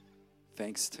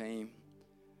Thanks, team.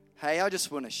 Hey, I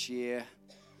just want to share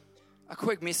a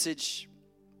quick message.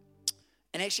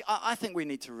 And actually, I think we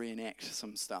need to reenact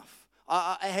some stuff.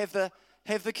 I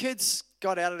have the kids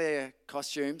got out of their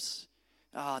costumes?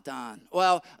 Oh, darn.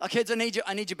 Well, kids, I need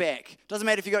you back. Doesn't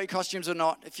matter if you got your costumes or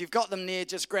not. If you've got them there,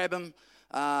 just grab them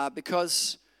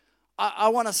because I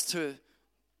want us to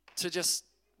just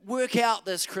work out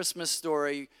this Christmas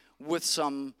story with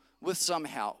some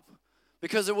help.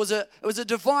 Because it was a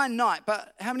divine night,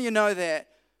 but how many of you know that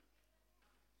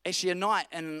actually a night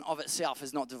in and of itself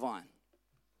is not divine?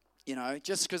 You know,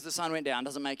 just because the sun went down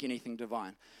doesn't make anything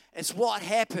divine. It's what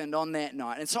happened on that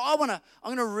night. And so I'm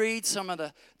going to read some of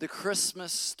the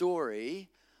Christmas story,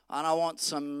 and I want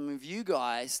some of you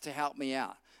guys to help me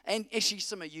out. And actually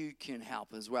some of you can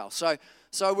help as well. So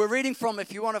we're reading from,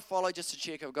 if you want to follow, just to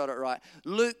check I've got it right,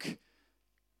 Luke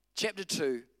chapter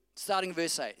 2. Starting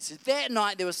verse 8. It says, that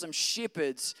night there were some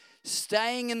shepherds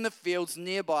staying in the fields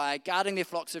nearby, guarding their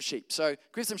flocks of sheep. So,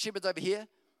 grab some shepherds over here.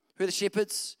 Who are the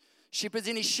shepherds? Shepherds,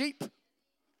 any sheep?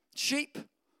 Sheep?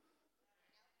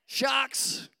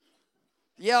 Sharks?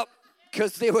 Yep,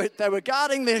 because they were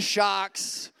guarding their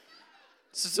sharks.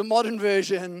 This is a modern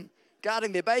version.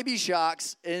 Guarding their baby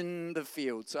sharks in the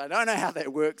field. So I don't know how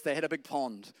that works. They had a big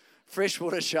pond.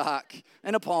 Freshwater shark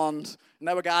in a pond, and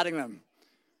they were guarding them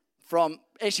from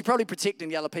actually probably protecting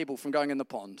the other people from going in the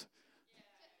pond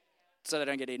so they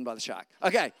don't get eaten by the shark.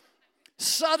 Okay.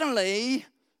 Suddenly,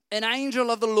 an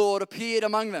angel of the Lord appeared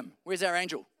among them. Where's our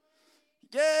angel?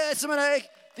 Yeah, somebody.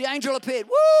 The angel appeared.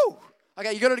 Woo!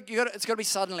 Okay, you got to. It's got to be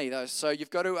suddenly though. So you've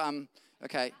got to.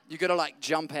 You got to like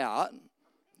jump out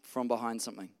from behind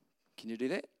something. Can you do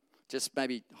that? Just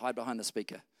maybe hide behind the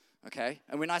speaker. Okay.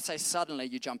 And when I say suddenly,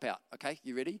 you jump out. Okay,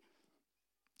 you ready?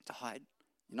 To hide.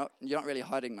 You're not really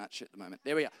hiding much at the moment.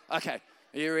 There we are. Okay.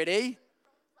 Are you ready?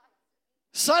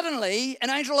 Suddenly, an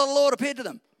angel of the Lord appeared to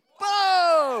them.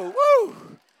 Whoa! Woo!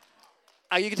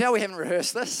 You can tell we haven't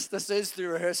rehearsed this. This is the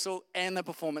rehearsal and the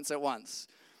performance at once.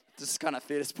 This is kind of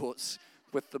theatre sports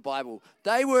with the Bible.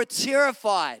 They were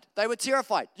terrified.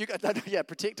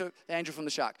 Protect the angel from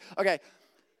the shark. Okay.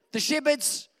 The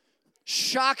shepherds,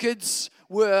 sharkids,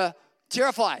 were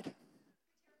terrified.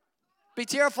 Be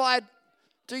terrified.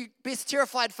 Do your best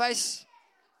terrified face.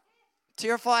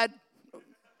 Terrified.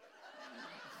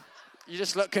 You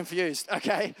just look confused.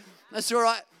 Okay, that's all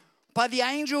right. But the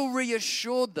angel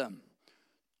reassured them.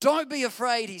 Don't be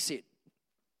afraid, he said.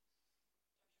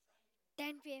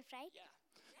 Don't be afraid.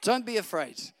 Don't be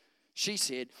afraid, she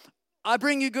said. I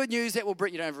bring you good news that will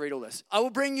bring, you don't have to read all this. I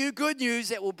will bring you good news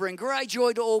that will bring great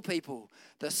joy to all people.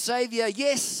 The Savior,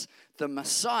 yes, the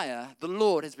Messiah, the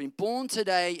Lord, has been born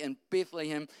today in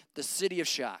Bethlehem, the city of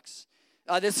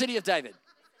the city of David.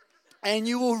 And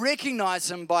you will recognize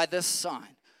him by this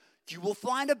sign. You will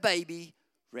find a baby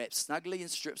wrapped snugly in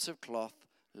strips of cloth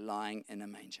lying in a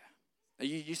manger.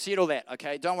 You said all that,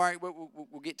 okay? Don't worry,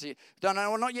 we'll get to you.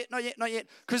 No, not yet.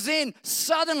 Because then,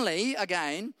 suddenly,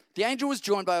 again, the angel was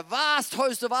joined by a vast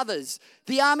host of others,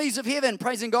 the armies of heaven,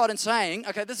 praising God and saying,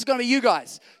 okay, this is going to be you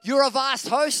guys. You're a vast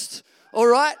host, all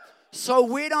right? So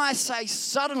when I say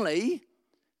suddenly,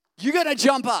 you're going to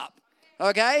jump up,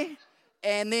 okay?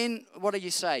 And then what do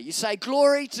you say? You say,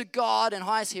 glory to God in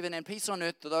highest heaven and peace on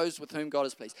earth to those with whom God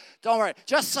is pleased. Don't worry,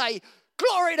 just say,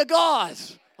 glory to God,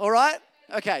 all right?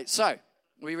 Okay, so, are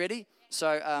we ready?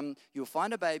 So you'll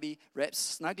find a baby wrapped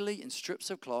snugly in strips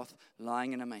of cloth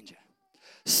lying in a manger.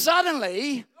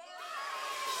 Suddenly,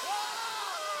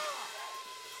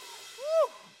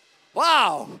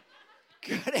 wow,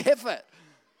 good effort.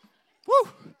 Woo.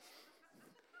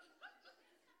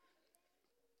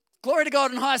 Glory to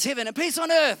God in highest heaven and peace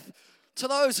on earth to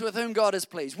those with whom God is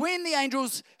pleased. When the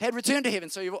angels had returned to heaven,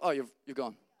 so you've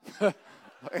gone.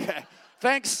 Okay,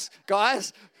 thanks,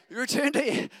 guys. You returned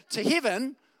to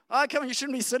heaven. Oh, come on, you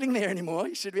shouldn't be sitting there anymore.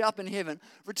 You should be up in heaven.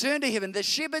 Return to heaven. The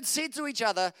shepherds said to each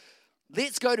other,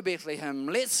 let's go to Bethlehem.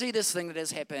 Let's see this thing that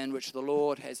has happened, which the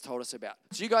Lord has told us about.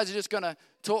 So you guys are just going to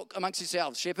talk amongst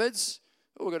yourselves. Shepherds.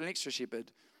 Oh, we've got an extra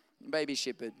shepherd. Baby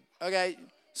shepherd. Okay,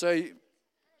 so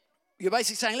you're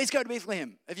basically saying, let's go to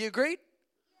Bethlehem. Have you agreed?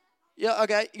 Yeah,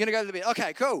 okay, you're going to go to the bed.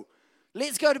 Okay, cool.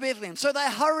 Let's go to Bethlehem. So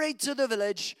they hurried to the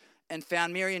village and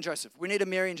found Mary and Joseph. We need a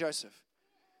Mary and Joseph.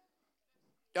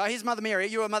 Oh, here's Mother Mary.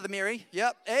 You are Mother Mary.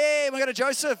 Yep. Hey, we got a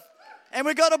Joseph. And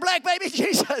we got a black baby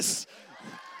Jesus.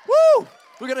 Woo!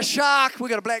 We got a shark. We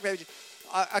got a black baby.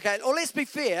 Okay, well, let's be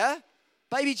fair.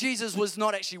 Baby Jesus was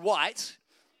not actually white.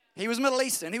 He was Middle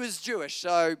Eastern. He was Jewish.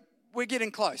 So we're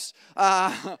getting close.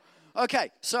 Okay,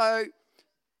 so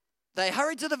they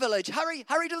hurried to the village. Hurry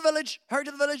to the village. Hurry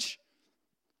to the village.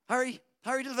 Hurry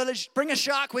to the village. Bring a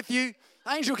shark with you.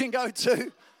 Angel can go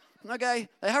too. Okay,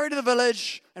 they hurried to the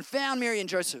village and found Mary and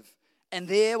Joseph. And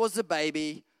there was the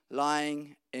baby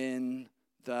lying in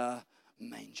the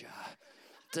manger.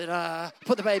 Ta-da!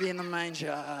 Put the baby in the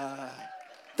manger.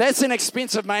 That's an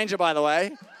expensive manger, by the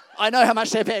way. I know how much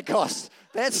that bag costs.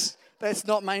 That's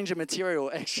not manger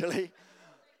material, actually.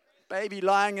 Baby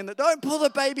lying in the... Don't pull the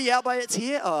baby out by its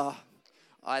hair. Oh,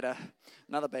 Ida,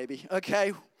 another baby.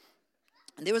 Okay.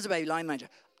 And there was a baby lying in the manger.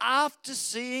 After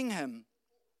seeing him,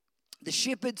 the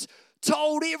shepherds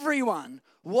told everyone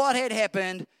what had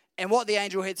happened and what the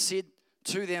angel had said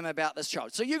to them about this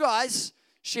child. So you guys,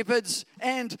 shepherds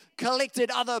and collected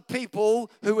other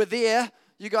people who were there,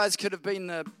 you guys could have been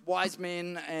the wise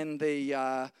men and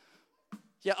the,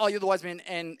 you're the wise men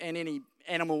and any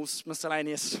animals,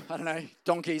 miscellaneous, I don't know,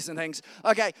 donkeys and things.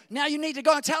 Okay, now you need to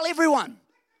go and tell everyone.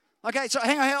 Okay, so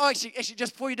hang on, actually,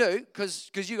 just before you do, because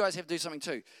you guys have to do something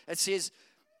too. It says,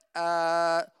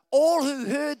 all who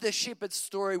heard the shepherd's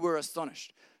story were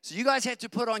astonished. So you guys have to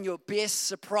put on your best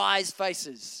surprised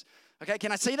faces. Okay,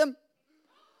 can I see them?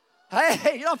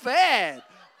 Hey, not bad.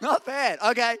 Not bad.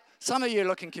 Okay, some of you are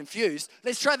looking confused.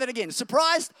 Let's try that again.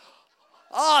 Surprised?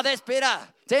 Oh, that's better.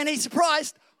 Danny,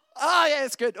 surprised? Oh, yeah,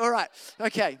 that's good. All right.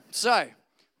 Okay, so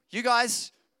you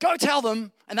guys go tell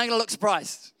them, and they're going to look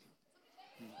surprised.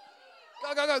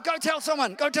 Go. Go tell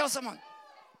someone. Go tell someone.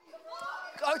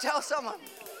 Go tell someone.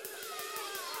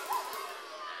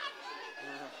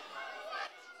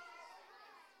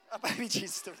 Oh, baby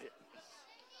Jesus still there.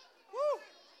 Woo.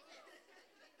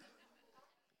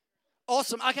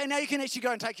 Awesome. Okay, now you can actually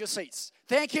go and take your seats.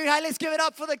 Thank you. Hey, let's give it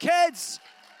up for the kids.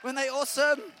 Weren't they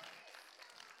awesome?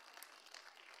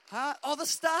 Huh? Oh, the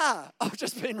star. I've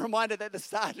just been reminded that the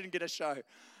star didn't get a show.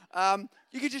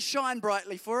 You could just shine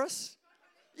brightly for us.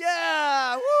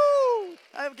 Yeah. Woo.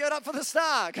 Give it up for the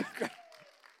star.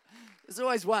 There's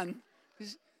always one.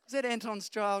 Is that Anton's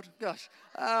child? Gosh.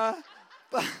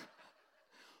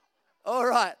 All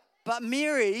right, but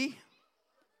Mary,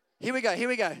 here we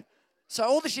go. So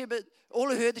all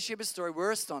who heard the shepherd's story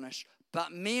were astonished,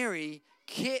 but Mary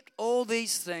kept all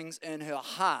these things in her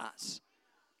heart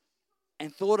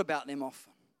and thought about them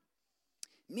often.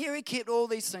 Mary kept all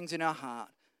these things in her heart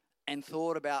and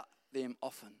thought about them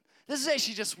often. This is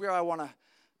actually just where I want to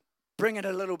bring it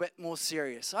a little bit more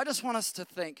serious. I just want us to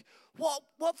think,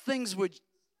 what things was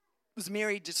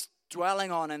Mary just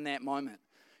dwelling on in that moment?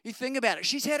 You think about it.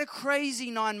 She's had a crazy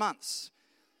 9 months.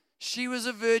 She was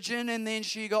a virgin and then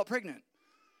she got pregnant.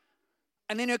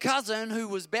 And then her cousin, who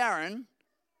was barren,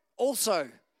 also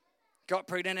got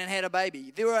pregnant and had a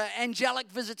baby. There were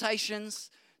angelic visitations.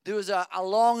 There was a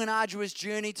long and arduous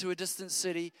journey to a distant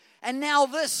city. And now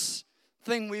this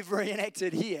thing we've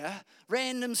reenacted here,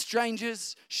 random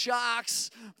strangers,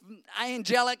 sharks,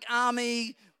 angelic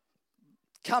army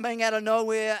coming out of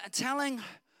nowhere, telling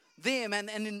them and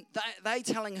then they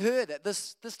telling her that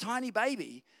this tiny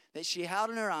baby that she held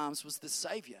in her arms was the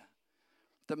Savior,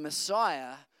 the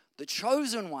Messiah, the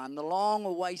chosen one, the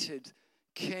long-awaited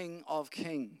King of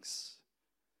Kings.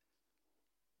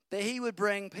 That he would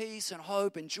bring peace and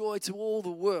hope and joy to all the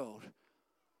world.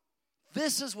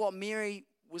 This is what Mary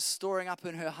was storing up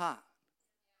in her heart.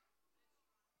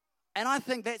 And I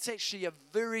think that's actually a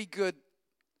very good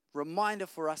reminder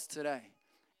for us today.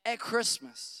 At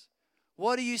Christmas,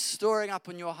 what are you storing up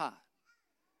in your heart?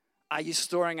 Are you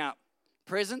storing up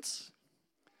presents?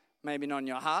 Maybe not in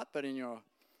your heart, but in your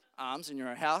arms, in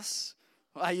your house.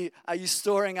 Are you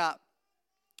storing up,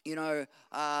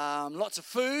 lots of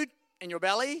food in your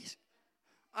belly?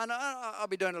 I know I'll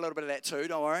be doing a little bit of that too.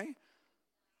 Don't worry.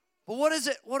 But what is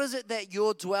it that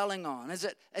you're dwelling on? Is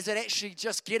it actually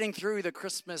just getting through the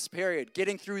Christmas period,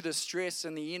 getting through the stress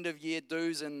and the end of year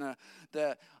dues and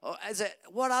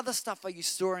what other stuff are you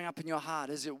storing up in your heart?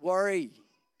 Is it worry?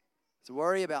 Is it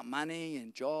worry about money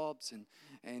and jobs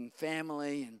and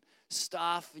family and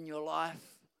stuff in your life?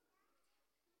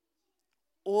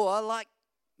 Or like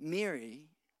Mary,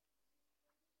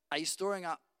 are you storing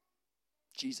up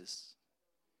Jesus?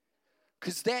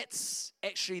 Because that's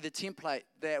actually the template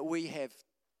that we have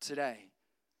today.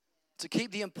 To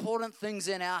keep the important things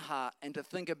in our heart and to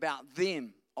think about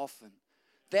them often.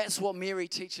 That's what Mary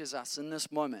teaches us in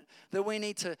this moment. That we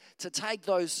need to take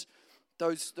those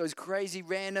crazy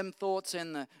random thoughts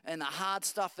and the hard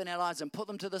stuff in our lives and put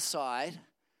them to the side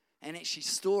and actually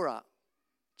store up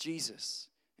Jesus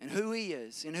and who he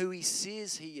is and who he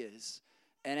says he is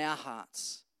in our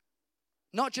hearts.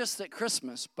 Not just at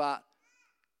Christmas, but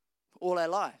all our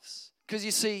lives. Because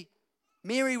you see,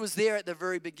 Mary was there at the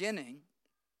very beginning,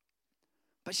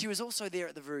 but she was also there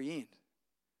at the very end.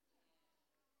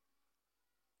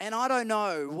 And I don't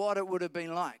know what it would have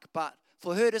been like, but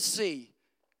for her to see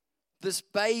this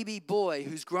baby boy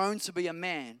who's grown to be a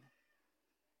man,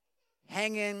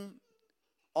 hanging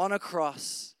on a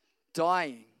cross,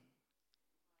 dying,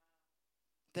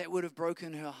 that would have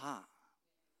broken her heart.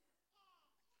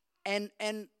 And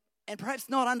perhaps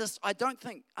not I don't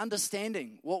think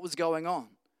understanding what was going on.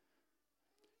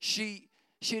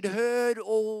 She'd heard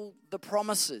all the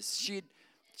promises.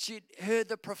 She'd heard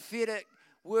the prophetic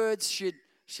words. She'd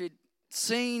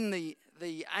seen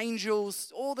the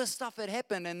angels. All this stuff had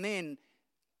happened, and then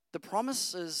the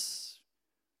promise is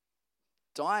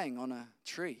dying on a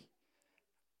tree.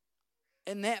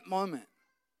 In that moment,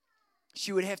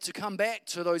 she would have to come back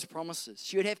to those promises.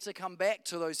 She would have to come back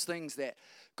to those things that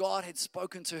God had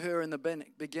spoken to her in the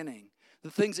beginning,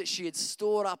 the things that she had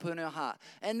stored up in her heart.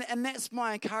 And that's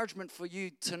my encouragement for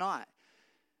you tonight.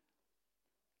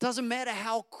 Doesn't matter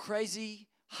how crazy,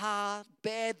 hard,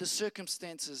 bad the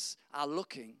circumstances are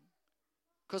looking,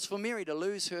 because for Mary to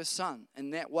lose her son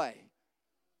in that way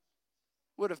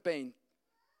would have been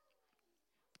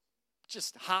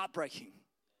just heartbreaking.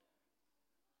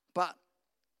 But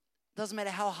it doesn't matter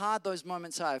how hard those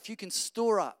moments are. If you can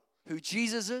store up who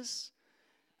Jesus is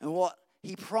and what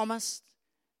he promised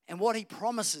and what he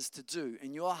promises to do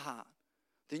in your heart,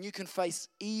 then you can face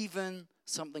even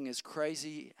something as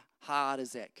crazy, hard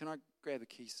as that. Can I grab the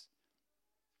keys?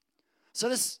 So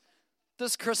this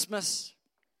Christmas,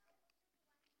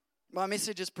 my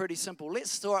message is pretty simple.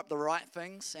 Let's store up the right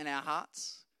things in our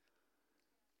hearts.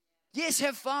 Yes,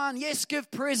 have fun. Yes, give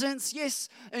presents. Yes,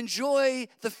 enjoy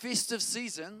the festive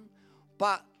season.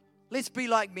 But let's be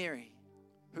like Mary,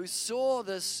 who saw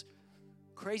this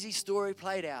crazy story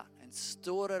played out and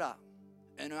stored it up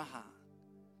in her heart.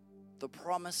 The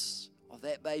promise of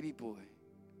that baby boy.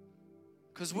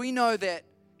 Because we know that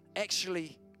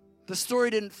actually the story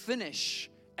didn't finish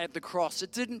at the cross.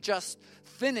 It didn't just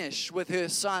finish with her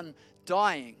son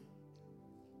dying.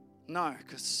 No,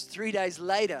 because 3 days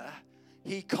later,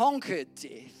 he conquered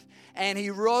death and he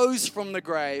rose from the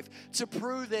grave to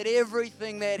prove that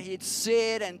everything that he'd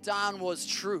said and done was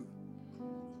true.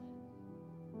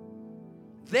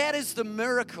 That is the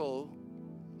miracle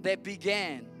that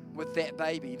began with that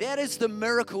baby. That is the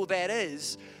miracle that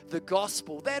is the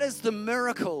gospel. That is the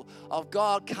miracle of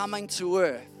God coming to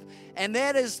earth. And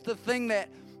that is the thing that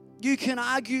you can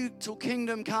argue till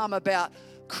kingdom come about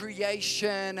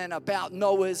creation and about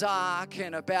Noah's Ark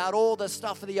and about all the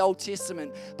stuff of the Old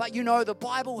Testament. But you know, the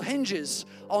Bible hinges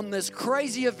on this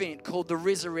crazy event called the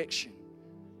resurrection.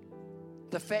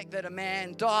 The fact that a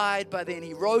man died, but then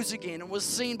he rose again and was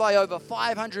seen by over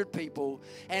 500 people.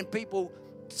 And people,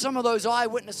 some of those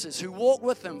eyewitnesses who walked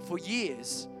with him for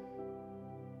years,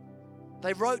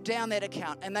 they wrote down that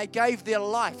account and they gave their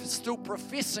life still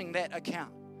professing that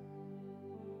account.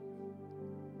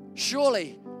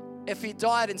 Surely, if he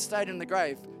died and stayed in the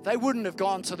grave, they wouldn't have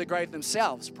gone to the grave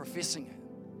themselves professing it.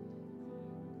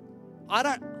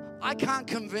 I can't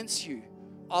convince you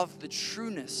of the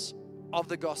trueness of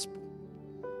the gospel.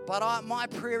 But my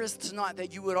prayer is tonight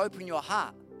that you would open your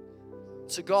heart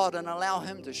to God and allow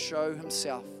him to show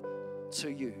himself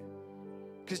to you.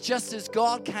 Because just as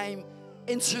God came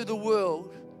into the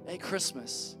world at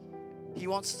Christmas, he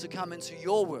wants to come into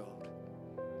your world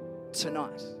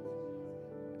tonight.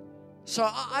 So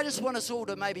I just want us all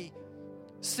to maybe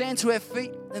stand to our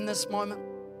feet in this moment.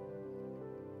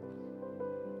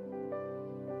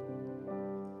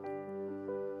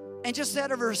 And just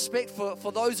out of respect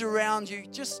for those around you,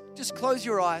 just close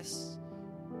your eyes.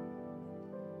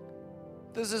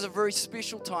 This is a very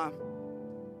special time.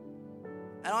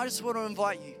 And I just want to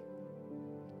invite you.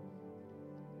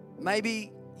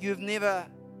 Maybe you've never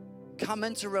come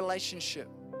into relationship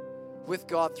with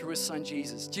God through his son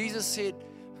Jesus. Jesus said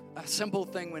a simple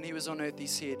thing when he was on earth. He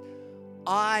said,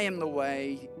 I am the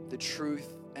way, the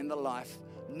truth, and the life.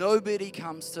 Nobody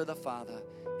comes to the Father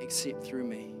except through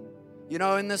me. You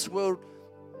know, in this world,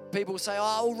 people say, oh,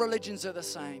 all religions are the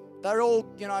same. They're all,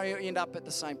 you end up at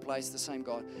the same place, the same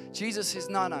God. Jesus says,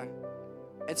 no,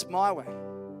 it's my way.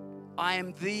 I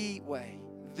am the way,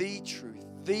 the truth,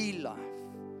 the life.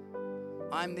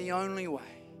 I'm the only way.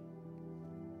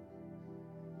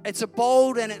 It's a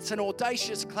bold and it's an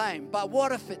audacious claim, but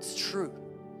what if it's true?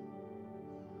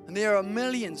 And there are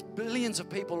millions, billions of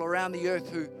people around the earth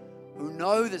who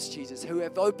know this Jesus, who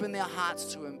have opened their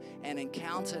hearts to him and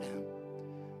encountered him.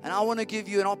 And I want to give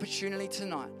you an opportunity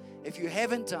tonight. If you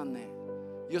haven't done that,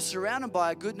 you're surrounded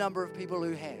by a good number of people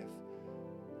who have.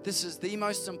 This is the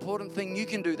most important thing you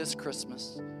can do this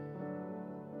Christmas,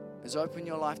 is open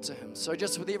your life to him. So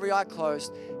just with every eye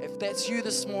closed, if that's you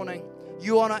this morning,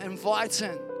 you want to invite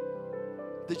in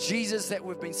the Jesus that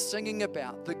we've been singing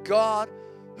about, the God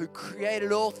who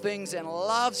created all things and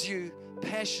loves you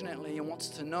passionately and wants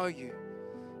to know you,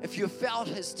 if you felt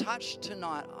His touch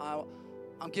tonight,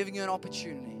 I'm giving you an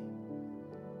opportunity,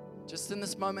 just in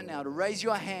this moment now, to raise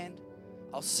your hand.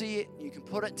 I'll see it. You can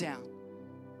put it down.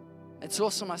 It's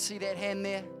awesome. I see that hand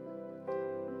there.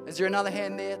 Is there another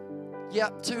hand there?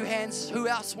 Yep, 2 hands. Who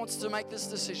else wants to make this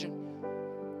decision?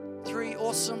 3,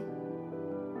 awesome.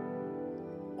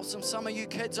 Awesome. Some of you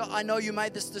kids, I know you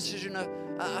made this decision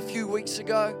a few weeks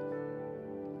ago.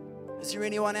 Is there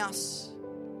anyone else?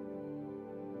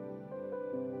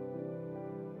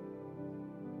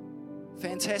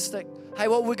 Fantastic. Hey,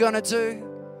 what we're going to do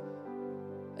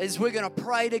is we're going to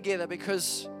pray together,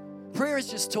 because prayer is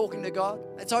just talking to God.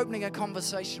 It's opening a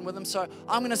conversation with Him. So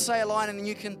I'm going to say a line and then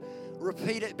you can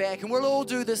repeat it back. And we'll all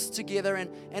do this together.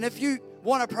 And if you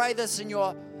want to pray this and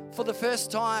you're for the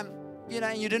first time,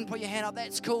 and you didn't put your hand up,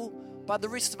 that's cool. But the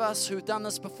rest of us who've done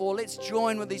this before, let's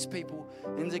join with these people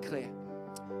and declare.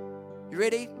 You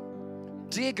ready?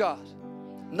 Dear God.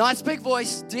 Nice big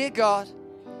voice. Dear God,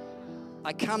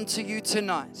 I come to you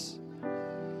tonight.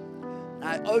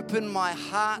 I open my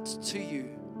heart to you.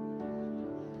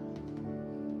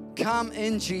 Come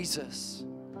in, Jesus.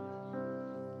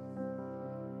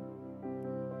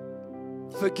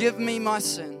 Forgive me my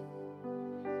sin.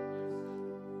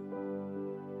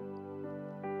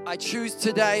 I choose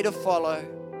today to follow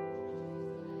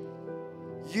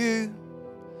you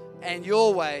and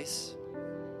your ways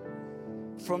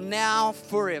from now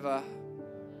forever.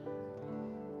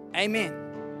 Amen.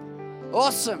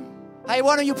 Awesome. Hey,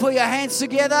 why don't you put your hands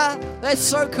together? That's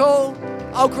so cool.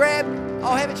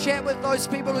 I'll have a chat with those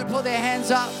people who put their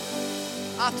hands up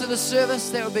after the service.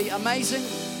 That would be amazing.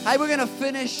 Hey, we're going to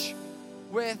finish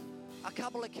with a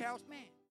couple of carols. Man.